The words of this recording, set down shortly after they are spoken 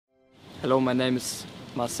Hello, my name is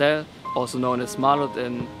Marcel, also known as Marlut,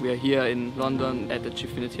 and we are here in London at the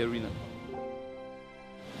Gfinity Arena.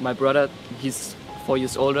 My brother, he's 4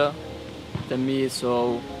 years older than me,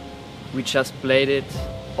 so we just played it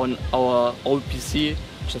on our old PC,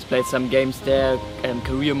 just played some games there,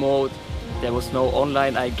 career mode. There was no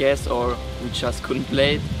online, I guess, or we just couldn't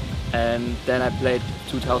play it. And then I played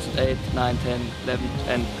 2008, 9, 10, 11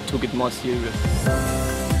 and took it more serious.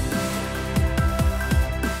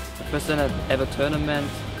 The first ever tournament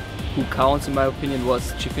who counts in my opinion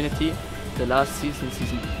was Gfinity, the last season,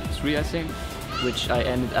 season 3 I think, which I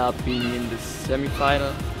ended up being in the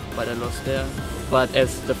semi-final, but I lost there. But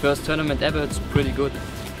as the first tournament ever, it's pretty good.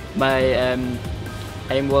 My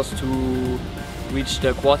aim was to reach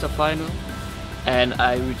the quarter-final, and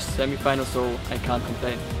I reached semi-final, so I can't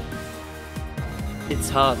complain. It's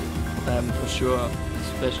hard, for sure,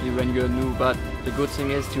 especially when you're new, but the good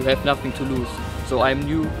thing is you have nothing to lose. So I'm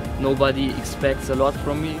new, nobody expects a lot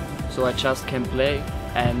from me, so I just can play,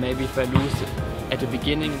 and maybe if I lose at the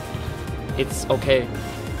beginning, it's okay.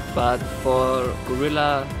 But for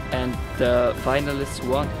Gorilla and the finalists who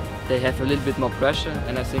won, they have a little bit more pressure,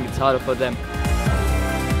 and I think it's harder for them.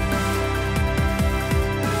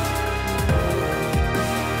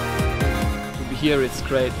 To be here, it's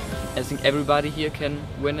great. I think everybody here can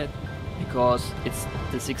win it, because it's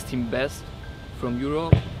the 16 best from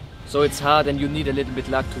Europe. So it's hard and you need a little bit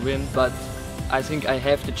luck to win, but I think I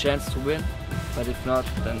have the chance to win. But if not,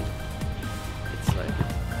 then it's like